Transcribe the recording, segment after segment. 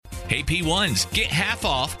Hey P1s, get half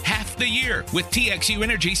off half the year with TXU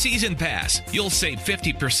Energy Season Pass. You'll save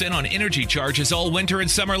 50% on energy charges all winter and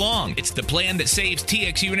summer long. It's the plan that saves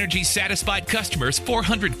TXU Energy satisfied customers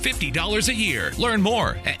 $450 a year. Learn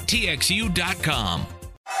more at TXU.com.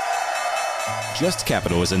 Just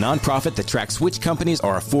Capital is a nonprofit that tracks which companies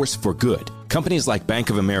are a force for good. Companies like Bank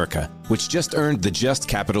of America, which just earned the Just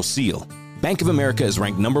Capital seal. Bank of America is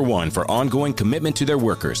ranked #1 for ongoing commitment to their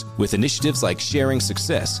workers with initiatives like Sharing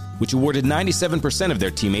Success, which awarded 97% of their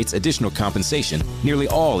teammates additional compensation, nearly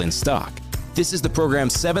all in stock. This is the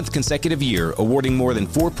program's 7th consecutive year, awarding more than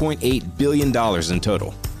 $4.8 billion in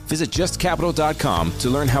total. Visit JustCapital.com to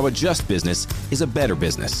learn how a just business is a better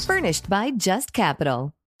business. Furnished by Just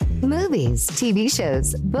Capital. Movies, TV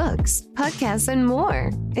shows, books, podcasts, and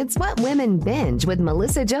more. It's What Women Binge with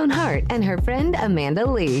Melissa Joan Hart and her friend Amanda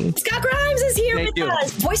Lee. Scott Grimes is here with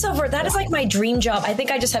us. Voiceover, that is like my dream job. I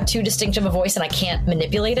think I just have too distinct of a voice and I can't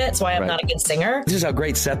manipulate it. That's why I'm not a good singer. This is how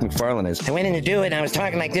great Seth MacFarlane is. I went in to do it and I was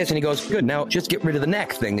talking like this and he goes, good, now just get rid of the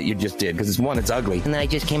neck thing that you just did because it's ugly. And then I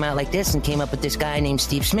just came out like this and came up with this guy named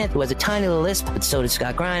Steve Smith who has a tiny little lisp, but so does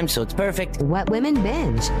Scott Grimes, so it's perfect. What Women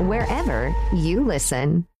Binge, wherever you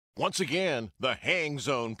listen. Once again, the Hang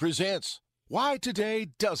Zone presents Why Today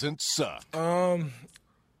Doesn't Suck. That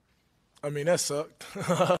sucked.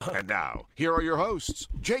 And now, here are your hosts,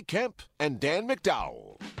 Jake Kemp and Dan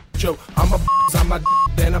McDowell. Joe, I'm a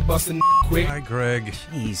then I bust a quick. Hi, Greg.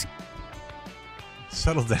 Jeez.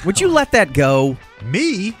 Settle down. Would you let that go?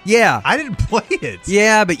 Me? Yeah. I didn't play it.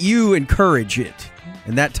 Yeah, but you encourage it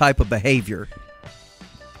and that type of behavior.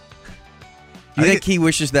 Do you think he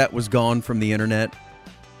wishes that was gone from the internet?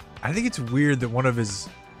 I think it's weird that one of his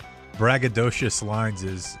braggadocious lines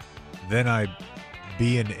is, then I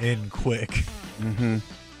being in quick. Mm-hmm.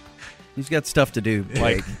 He's got stuff to do.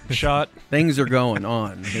 Like, shot. Things are going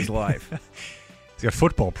on in his life. He's got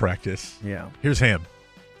football practice. Yeah. Here's Ham.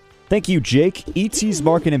 Thank you, Jake. Eatsy's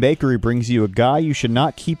Market and Bakery brings you a guy you should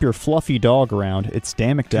not keep your fluffy dog around. It's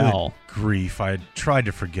Dan McDowell. Good grief. I tried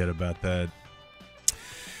to forget about that.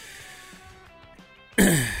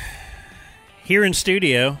 Here in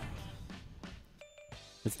studio,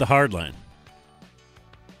 it's the Hardline.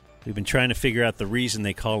 We've been trying to figure out the reason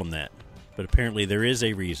they call him that, but apparently there is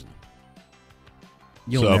a reason.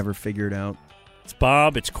 You'll never figure it out. It's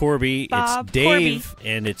Bob, it's Corby, it's Dave,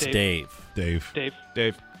 and it's Dave. Dave.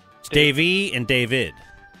 It's Davey and David.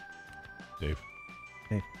 Dave.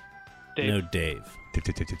 No, Dave.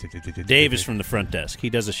 Dave is from the front desk.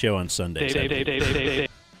 He does a show on Sundays. Dave.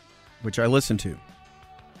 Which I listen to.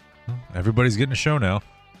 Everybody's getting a show now.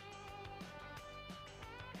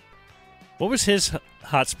 What was his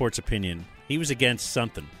hot sports opinion? He was against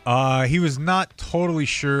something. He was not totally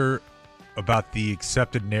sure about the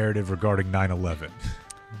accepted narrative regarding 9/11.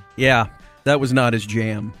 Yeah, that was not his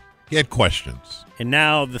jam. He had questions. And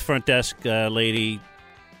now the front desk lady,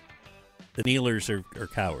 the kneelers are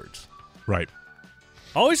cowards. Right.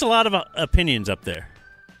 Always a lot of opinions up there.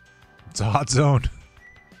 It's a hot zone.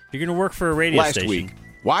 You're going to work for a radio Last station. week,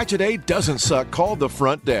 Why Today Doesn't Suck called the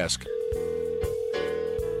front desk.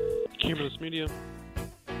 Cumulus Media.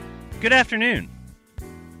 Good afternoon.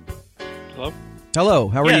 Hello? Hello,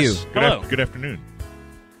 how are you? Hello. Good afternoon.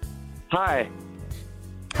 Hi.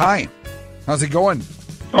 Hi. How's it going?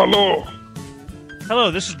 Hello. Hello,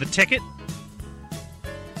 this is the ticket.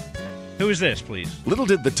 Who is this, please? Little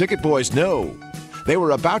did the Ticket Boys know, they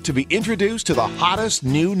were about to be introduced to the hottest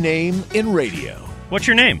new name in radio. What's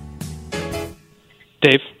your name?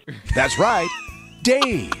 Dave. That's right,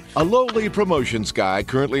 Dave, a lowly promotions guy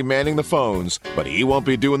currently manning the phones, but he won't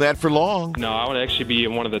be doing that for long. No, I would actually be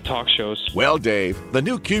in one of the talk shows. Well, Dave, the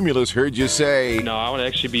new Cumulus heard you say... No, I would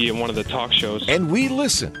actually be in one of the talk shows. And we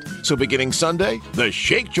listened. So beginning Sunday, the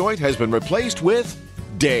Shake Joint has been replaced with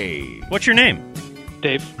Dave. What's your name?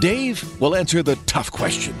 Dave. Dave will answer the tough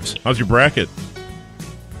questions. How's your bracket?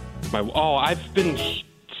 I've been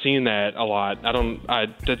seeing that a lot.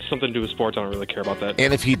 That's something to do with sports. I don't really care about that.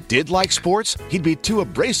 And if he did like sports, he'd be too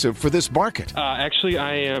abrasive for this market. Actually,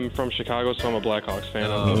 I am from Chicago, so I'm a Blackhawks fan.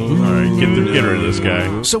 All right, get rid of this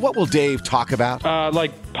guy. So what will Dave talk about?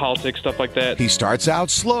 Like politics, stuff like that. He starts out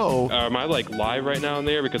slow. Am I live right now and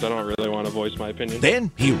there? Because I don't really want to voice my opinion. Then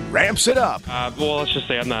he ramps it up. Well, let's just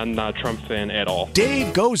say I'm not a Trump fan at all.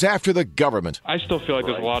 Dave goes after the government. I still feel like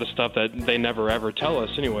there's a lot of stuff that they never ever tell us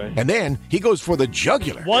anyway. And then he goes for the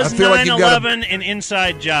jugular. Was 9/11 an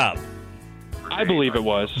inside job? I believe it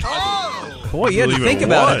was. Oh! Boy, you had to think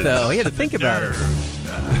about it, though. He had to think about it.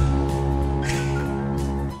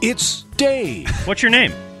 It's Dave. What's your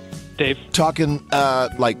name? Dave. Talking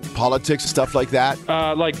like politics, stuff like that?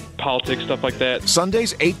 Like politics, stuff like that.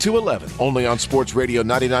 Sundays, 8 to 11. Only on Sports Radio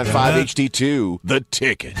 99.5 HD2, The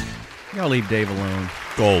Ticket. Y'all leave Dave alone.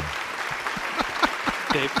 Gold.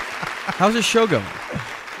 Dave. How's this show going?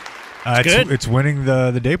 It's winning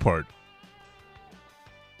the day part.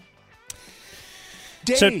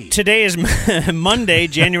 So today is Monday,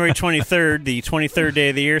 January 23rd, the 23rd day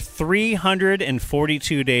of the year.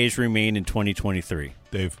 342 days remain in 2023.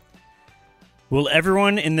 Dave. Will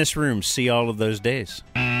everyone in this room see all of those days?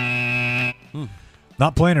 Not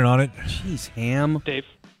planning on it. Jeez, Ham. Dave.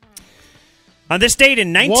 On this date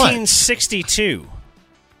in 1962,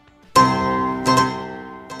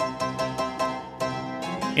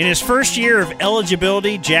 in his first year of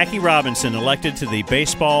eligibility, Jackie Robinson elected to the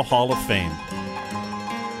Baseball Hall of Fame.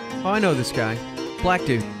 Oh, I know this guy. Black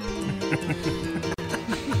dude.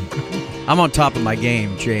 I'm on top of my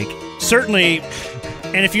game, Jake. Certainly,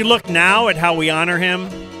 and if you look now at how we honor him,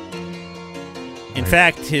 in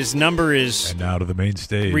fact, his number is And now to the main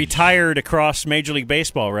stage. retired across Major League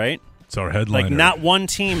Baseball, right? It's our headliner. Like, not one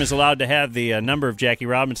team is allowed to have the number of Jackie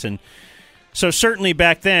Robinson. So certainly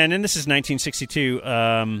back then, and this is 1962,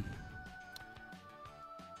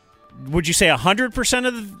 would you say 100%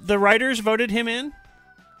 of the writers voted him in?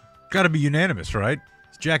 Got to be unanimous, right?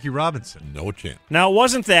 It's Jackie Robinson. No chance. Now, it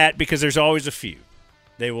wasn't that, because there's always a few.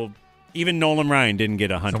 They will. Even Nolan Ryan didn't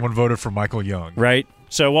get 100. Someone voted for Michael Young. Right?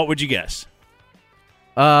 So what would you guess?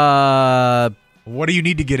 What do you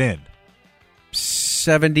need to get in?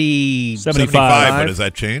 75, but has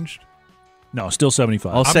that changed? No, still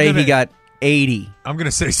 75. I'll say he got 80. I'm going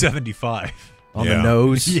to say 75. On the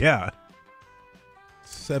nose? Yeah.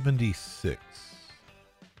 76.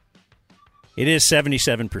 It is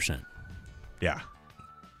 77%. Yeah.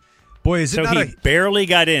 Boy, is it so not he barely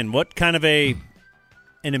got in. What kind of an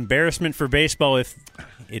embarrassment for baseball if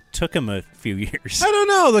it took him a few years? I don't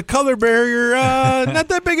know. The color barrier, not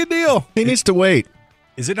that big a deal. He needs to wait.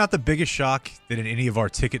 Is it not the biggest shock that in any of our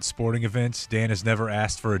ticket sporting events, Dan has never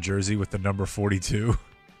asked for a jersey with the number 42?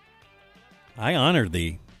 I honor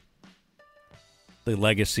the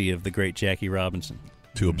legacy of the great Jackie Robinson.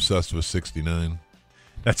 Too obsessed with 69.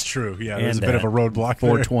 That's true. Yeah, And there's a bit of a roadblock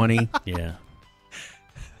there. 420. Yeah.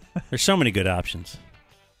 There's so many good options.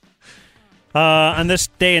 On this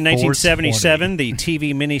day in 1977, the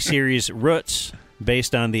TV miniseries Roots,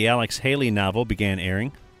 based on the Alex Haley novel, began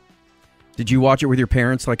airing. Did you watch it with your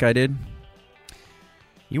parents like I did?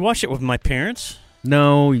 You watched it with my parents?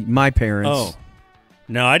 No, my parents. Oh.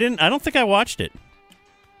 No, I didn't. I don't think I watched it.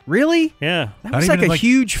 Really? Yeah. That was like a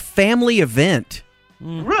huge family event.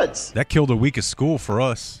 Roots. That killed a week of school for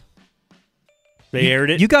us. They aired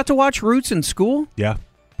it? You got to watch Roots in school? Yeah.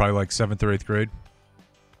 Probably like 7th or 8th grade.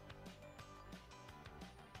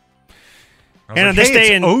 And on this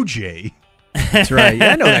day in OJ. That's right.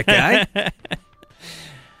 Yeah, I know that guy.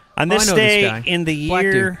 On this day guy. in the Black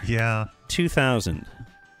year yeah. 2000,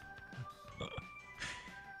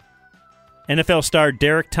 NFL star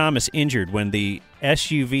Derek Thomas injured when the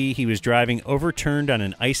SUV he was driving overturned on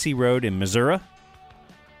an icy road in Missouri.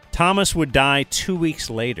 Thomas would die 2 weeks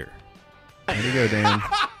later. There you go, Dan.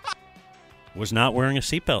 Was not wearing a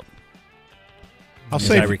seatbelt.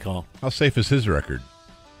 As I recall. How safe is his record?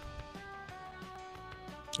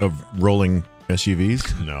 Of rolling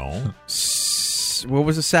SUVs? No. What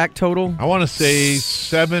was the sack total? I want to say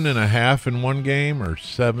 7.5 in one game or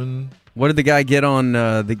 7. What did the guy get on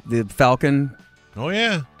the Falcon? Oh,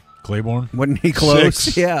 yeah. Claiborne? Wasn't he close?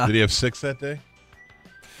 6. Yeah. Did he have 6 that day?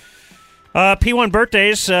 P1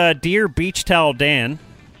 birthdays, Dear Beach Towel Dan.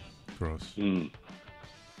 Gross.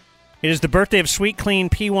 It is the birthday of Sweet Clean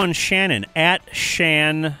P1 Shannon at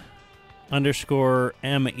Shan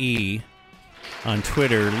 _ME on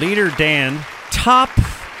Twitter. Leader Dan. Top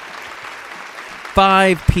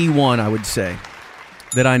 5 P1, I would say,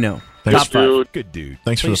 that I know. Thanks, Top 5. Good dude.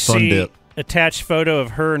 Thanks for Please the fun see dip. Attached photo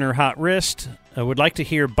of her and her hot wrist. I would like to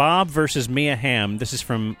hear Bob versus Mia Hamm. This is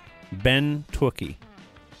from Ben Twookie.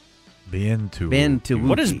 Ben Twookie.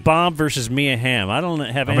 What is Bob versus Mia Hamm? I don't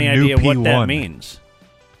have I'm any a new idea what that P1. means.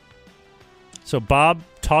 So Bob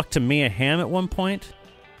talked to Mia Hamm at one point?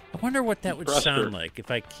 I wonder what that would sound like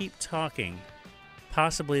if I keep talking.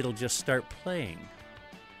 Possibly it'll just start playing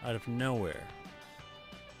out of nowhere.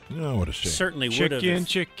 No, what a shame. Certainly would have.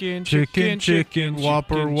 Chicken,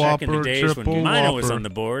 Whopper, Back in the Whopper, days Triple when Mino was Whopper. on the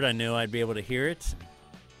board, I knew I'd be able to hear it.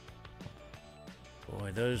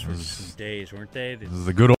 Boy, those were some days, weren't they? This is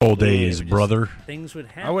the good old days, brother. Things would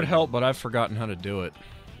happen. I would help, but I've forgotten how to do it. I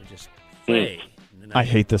would just play. And then I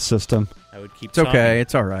hate this system. I would keep It's okay. talking.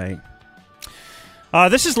 It's all right.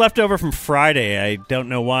 This is leftover from Friday. I don't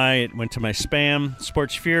know why it went to my spam.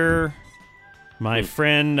 Sports Fuhrer, my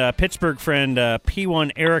friend, Pittsburgh friend,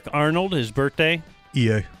 P1 Eric Arnold, his birthday.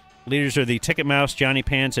 EA. Leaders are the Ticket Mouse, Johnny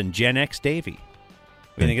Pants, and Gen X Davey.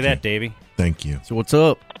 What do you think of that, Davey? Thank you. So what's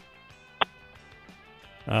up?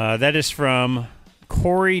 That is from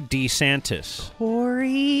Corey DeSantis.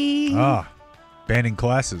 Corey. Banning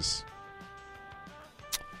classes.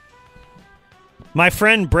 My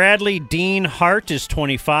friend Bradley Dean Hart is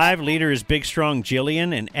 25. Leader is Big Strong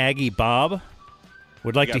Jillian and Aggie Bob.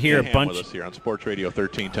 Would like to hear a bunch. With us here on Sports Radio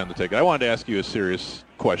 1310 The Ticket. I wanted to ask you a serious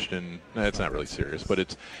question. It's not really serious, but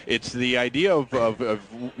it's the idea of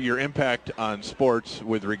your impact on sports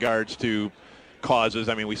with regards to causes.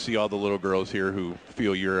 I mean, we see all the little girls here who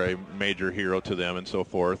feel you're a major hero to them and so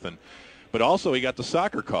forth, but also you got the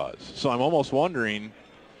soccer cause. So I'm almost wondering.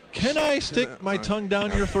 Can I stick my tongue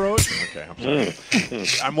down your throat? Okay, I'm sorry.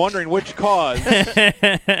 I'm wondering which cause.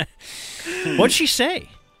 What'd she say?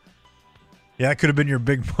 Yeah, that could have been your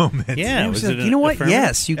big moment. Yeah, was it you know what?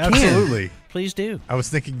 Yes, you can. Absolutely. Please do. I was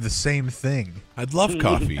thinking the same thing. I'd love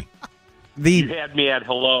coffee. You had me at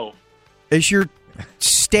hello. As you're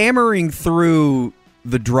stammering through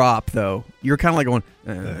the drop, though, you're kind of like going.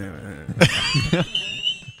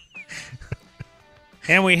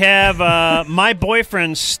 And we have my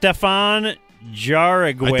boyfriend, Stefan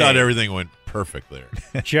Jaragwe. I thought everything went perfect there.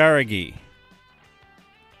 Jaragi.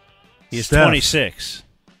 He is Steph. 26.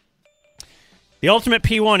 The ultimate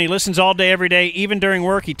P1. He listens all day, every day, even during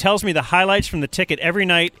work. He tells me the highlights from the ticket every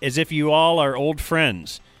night as if you all are old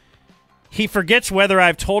friends. He forgets whether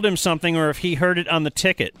I've told him something or if he heard it on the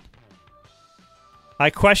ticket. I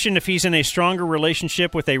question if he's in a stronger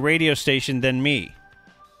relationship with a radio station than me.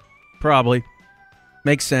 Probably.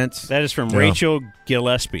 Makes sense. That is from Rachel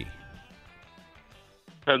Gillespie.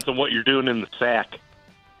 Depends on what you're doing in the sack.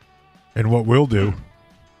 And what we'll do.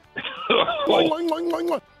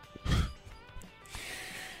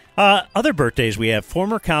 Other birthdays we have.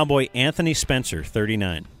 Former Cowboy Anthony Spencer,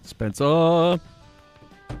 39. Spencer.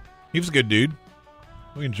 He was a good dude.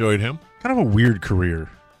 We enjoyed him. Kind of a weird career.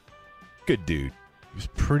 Good dude. He was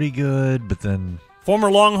pretty good, but then... Former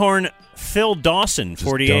Longhorn Phil Dawson,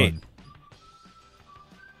 48. Done.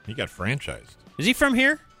 He got franchised. Is he from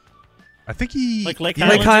here? I think he... Like Lake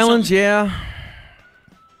Lake Highlands, yeah.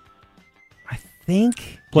 I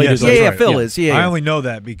think. Phil is. Yeah. I only know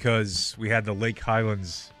that because we had the Lake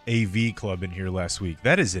Highlands AV Club in here last week.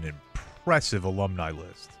 That is an impressive alumni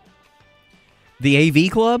list. The AV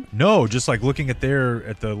Club? No, just like looking at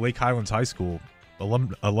the Lake Highlands High School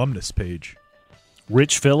alumnus page.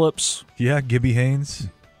 Rich Phillips. Yeah, Gibby Haynes.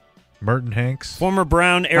 Merton Hanks. Former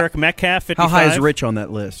Brown Eric Metcalf, 55. How high is Rich on that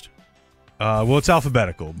list? Well, it's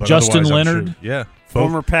alphabetical. But Justin otherwise, Leonard. Sure. Yeah.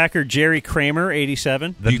 Former Packer Jerry Kramer,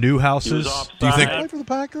 87. The Newhouses. Do you think Play for the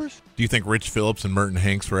Packers? Do you think Rich Phillips and Merton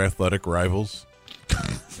Hanks were athletic rivals?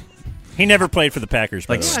 He never played for the Packers.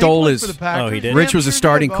 By Like the way. stole he his. played for the Packers. Oh, he did? Rich was a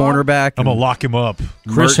starting cornerback. I'm going to lock him up.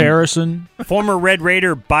 Chris Harrison. Former Red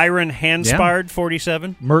Raider Byron Hanspard,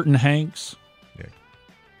 47. Merton Hanks. Yeah.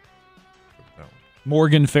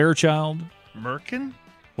 Morgan Fairchild. Merkin?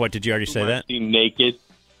 What, did you already say that? Naked.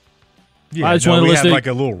 Yeah, I just wanted to we listen had to- like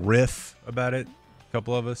a little riff about it. A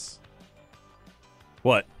couple of us.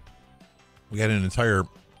 What? We had an entire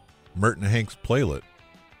Merton Hanks playlet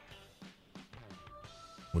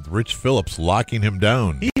with Rich Phillips locking him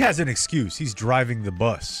down. He has an excuse. He's driving the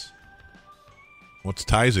bus. What's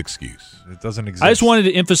Ty's excuse? It doesn't exist. I just wanted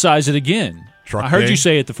to emphasize it again. Truck I heard day? you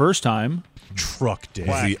say it the first time. Truck day.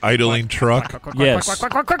 Was the idling truck Yes.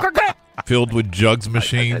 filled with jugs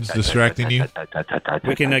machines distracting you?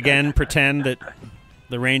 We can again pretend that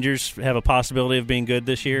the Rangers have a possibility of being good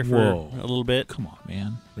this year for Whoa. a little bit. Come on,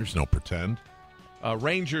 man. There's no pretend.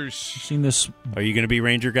 Rangers. Seen this Are you going to be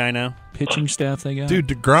Ranger guy now? pitching staff they got? Dude,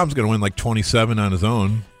 DeGrom's going to win like 27 on his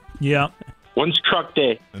own. Yeah. When's truck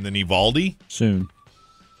day? And then Evaldi? Soon.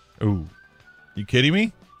 Ooh. You kidding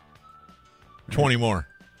me? 20 more.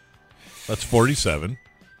 That's 47.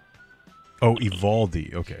 Oh,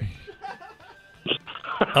 Evaldi. Okay.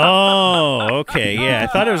 Oh, okay. Yeah, I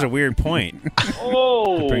thought it was a weird point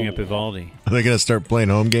Oh. to bring up Evaldi. Are they going to start playing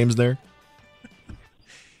home games there?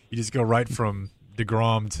 You just go right from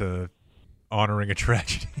DeGrom to honoring a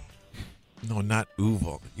tragedy. No, not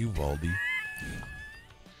Uvaldi.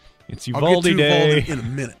 It's I'll get Uvalde to Day. Uvalde in a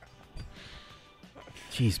minute.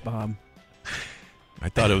 Jeez, Bob. I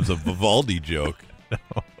thought it was a Vivaldi joke.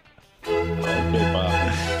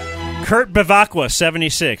 Kurt Bavacqua,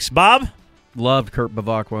 76. Bob? Loved Kurt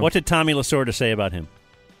Bavacqua. What did Tommy Lasorda say about him?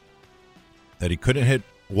 That he couldn't hit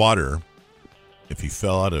water if he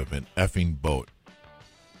fell out of an effing boat.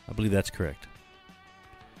 I believe that's correct.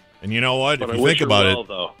 And you know what? But if I you wish think her about well, it,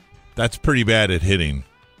 though. that's pretty bad at hitting,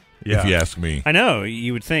 if you ask me. I know.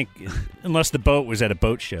 You would think, unless the boat was at a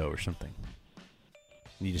boat show or something.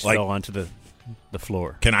 You just fell onto the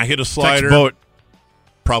floor. Can I hit a slider? boat.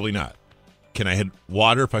 Probably not. Can I hit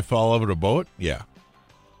water if I fall over the boat? Yeah.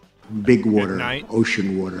 Big water, night?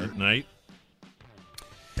 ocean water. At night?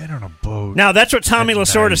 Been on a boat. Now, that's what Tommy At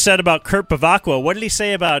Lasorda night. said about Kurt Bavacqua. What did he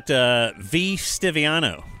say about V.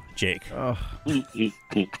 Stiviano, Jake?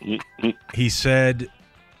 He said,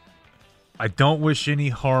 I don't wish any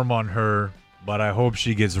harm on her, but I hope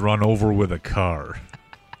she gets run over with a car.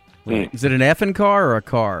 Is it an effing car or a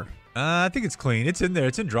car? I think it's clean. It's in there.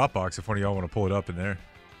 It's in Dropbox if one of y'all want to pull it up in there.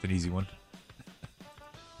 It's an easy one.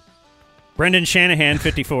 Brendan Shanahan,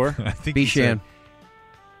 54. I think B. he said- Shan.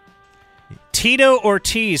 Tito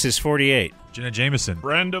Ortiz is 48. Jenna Jameson.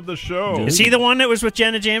 Friend of the show. Is he the one that was with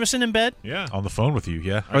Jenna Jameson in bed? Yeah. On the phone with you,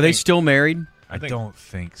 yeah. Are they still married? I don't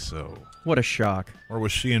think so. What a shock. Or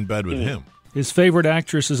was she in bed with him? His favorite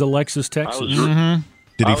actress is Alexis Texas. Did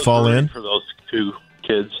he I was fall rooting in? for those two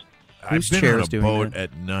kids? I've been chair on is a doing boat that?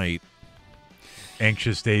 at night.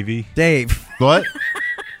 Anxious Davey. Dave. What?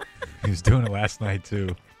 He was doing it last night,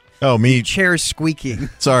 too. Oh, me. Chair's squeaking.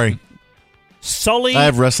 Sorry. Sully I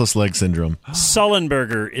have restless leg syndrome.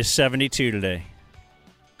 Sullenberger is 72 today.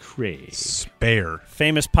 Crazy. Spare.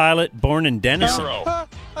 Famous pilot, born in Denison.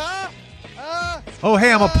 Oh,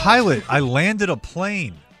 hey, I'm a pilot. I landed a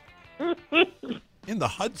plane. In the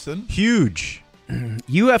Hudson. Huge.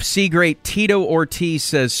 UFC great Tito Ortiz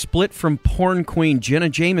says, split from porn queen Jenna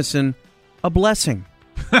Jameson, a blessing.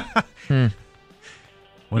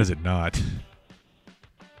 What is it not?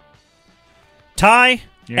 Ty,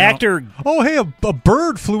 actor. Oh, hey, a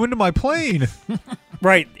bird flew into my plane.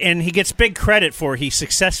 Right, and he gets big credit for he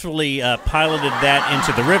successfully piloted that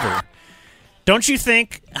into the river. Don't you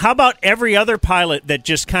think? How about every other pilot that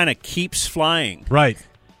just kind of keeps flying? Right.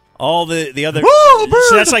 All the other. Whoa, a bird!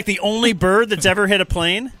 So that's like the only bird that's ever hit a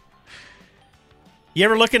plane? You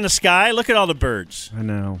ever look in the sky? Look at all the birds. I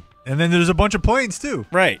know. And then there's a bunch of planes, too.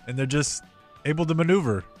 Right. And they're just able to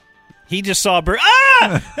maneuver. He just saw a bird.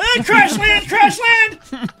 Crash land! Crash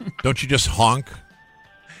land! Don't you just honk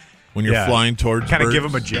when you're Yeah. flying towards Kind of birds? give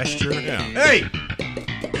them a gesture. Yeah. Hey!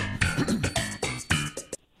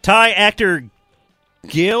 Thai actor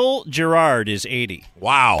Gil Gerard is 80.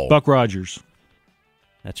 Wow. Buck Rogers.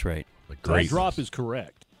 That's right. That drop is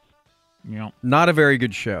correct. Yeah. Not a very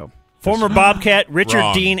good show. Former Bobcat Richard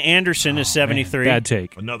Wrong. Dean Anderson is 73. Bad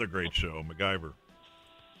take. Another great show, MacGyver.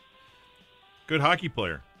 Good hockey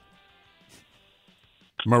player.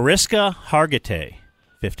 Mariska Hargitay,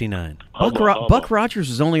 59. Buck Rogers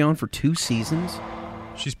was only on for 2 seasons.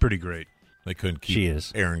 She's pretty great. They couldn't keep She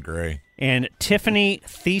is. Aaron Gray. And Tiffany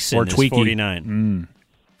Thiessen Or is Tweaky. 49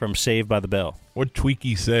 from Saved by the Bell. What'd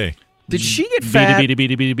Tweaky say? Did she get fat?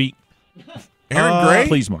 Beat. Aaron Gray?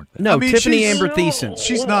 Please mark that. No, I mean, Tiffany she's- Amber Thiessen.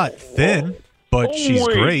 She's not thin, but she's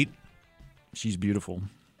great. She's beautiful.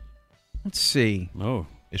 Let's see. Oh,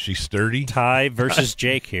 Is she sturdy? Ty versus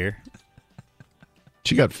Jake here.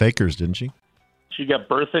 She got fakers, didn't she? She got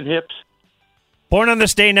birthing hips. Born on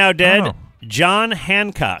this day, now dead, Oh. John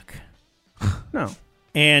Hancock. No.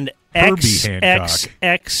 And Herbie Hancock.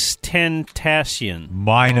 XXX Tentacion.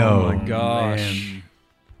 Mino. Oh, my gosh.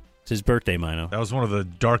 It's his birthday, Mino. That was one of the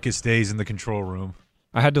darkest days in the control room.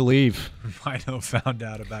 I had to leave. Mino found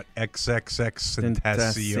out about XXX Tentacion.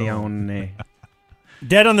 Tentacion.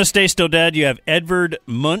 Dead on this day, still dead, you have Edvard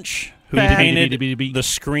Munch, who painted The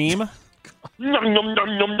Scream. Nom, nom,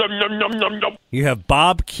 nom, nom, nom, nom, nom, nom, nom. You have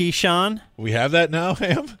Bob Keyshawn. We have that now,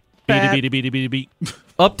 Ham? Beat.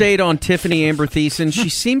 Update on Tiffany Amber Thiessen. She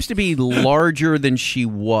seems to be larger than she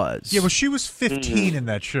was. Yeah, well, she was 15 in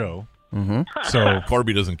that show. Mm-hmm. So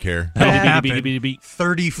Corby doesn't care. that happened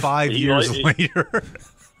 35 He years like- later.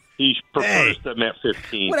 He prefers them at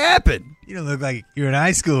 15. What happened? You don't look like you're in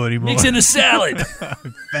high school anymore. Mix in a salad.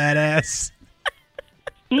 Fat ass.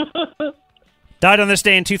 Died on this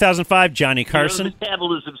day in 2005, Johnny Carson. Your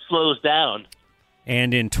metabolism slows down.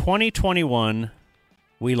 And in 2021,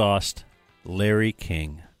 we lost Larry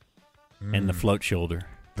King and the float shoulder.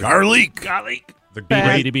 Garlic.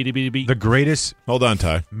 The greatest Hold on,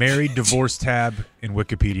 Ty. married divorce tab in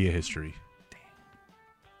Wikipedia history.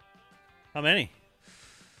 How many?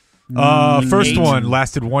 First 8. one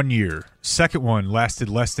lasted 1 year. Second one lasted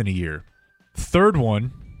less than a year. Third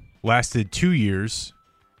one lasted 2 years.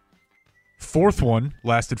 Fourth one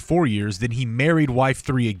lasted 4 years. Then he married wife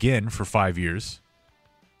 3 again for 5 years.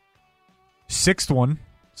 Sixth one,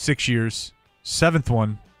 6 years. Seventh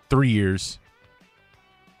one, 3 years.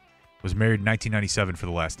 Was married in 1997 for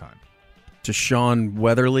the last time. To Sean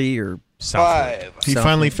Weatherly or Southward. He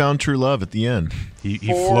finally found true love at the end. He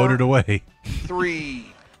floated away. 3,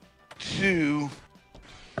 2,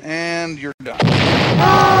 and you're done. Shut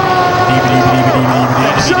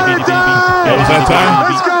it down! What was that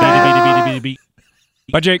time? Let's go!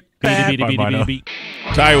 Bye, Jake.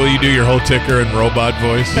 Ty, will you do your whole ticker and robot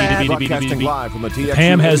voice? Broadcasting live from the TXU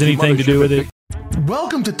Pam has Energy anything to do with it.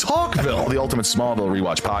 Welcome to Talkville, the ultimate Smallville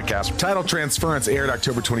rewatch podcast. Title Transference aired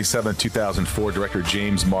October 27, 2004. Director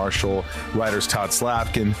James Marshall, writers Todd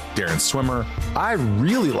Slavkin, Darren Swimmer. I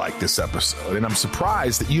really like this episode, and I'm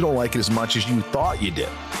surprised that you don't like it as much as you thought you did.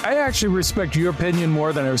 I actually respect your opinion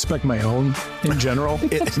more than I respect my own in general.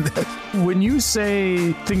 When you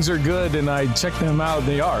say things are good and I check them out,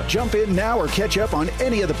 they are. Jump in now or catch up on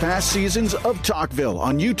any of the past seasons of Talkville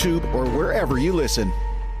on YouTube or wherever you listen.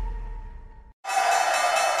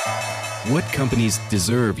 What companies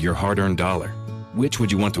deserve your hard-earned dollar? Which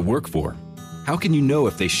would you want to work for? How can you know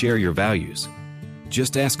if they share your values?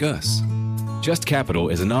 Just ask us. Just Capital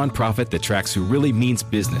is a nonprofit that tracks who really means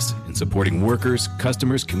business in supporting workers,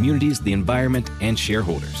 customers, communities, the environment, and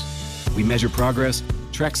shareholders. We measure progress,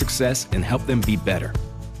 track success, and help them be better.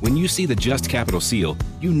 When you see the Just Capital seal,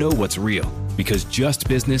 you know what's real, because just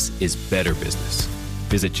business is better business.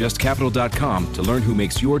 Visit justcapital.com to learn who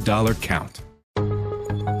makes your dollar count.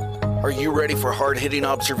 Are you ready for hard-hitting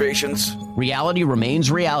observations? Reality remains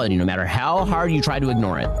reality, no matter how hard you try to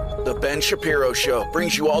ignore it. The Ben Shapiro Show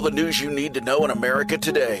brings you all the news you need to know in America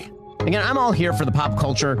today. Again, I'm all here for the pop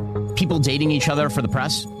culture, people dating each other for the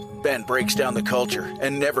press. Ben breaks down the culture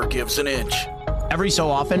and never gives an inch. Every so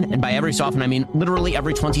often, and by every so often I mean literally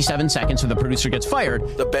every 27 seconds when the producer gets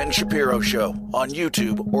fired. The Ben Shapiro Show on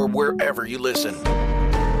YouTube or wherever you listen.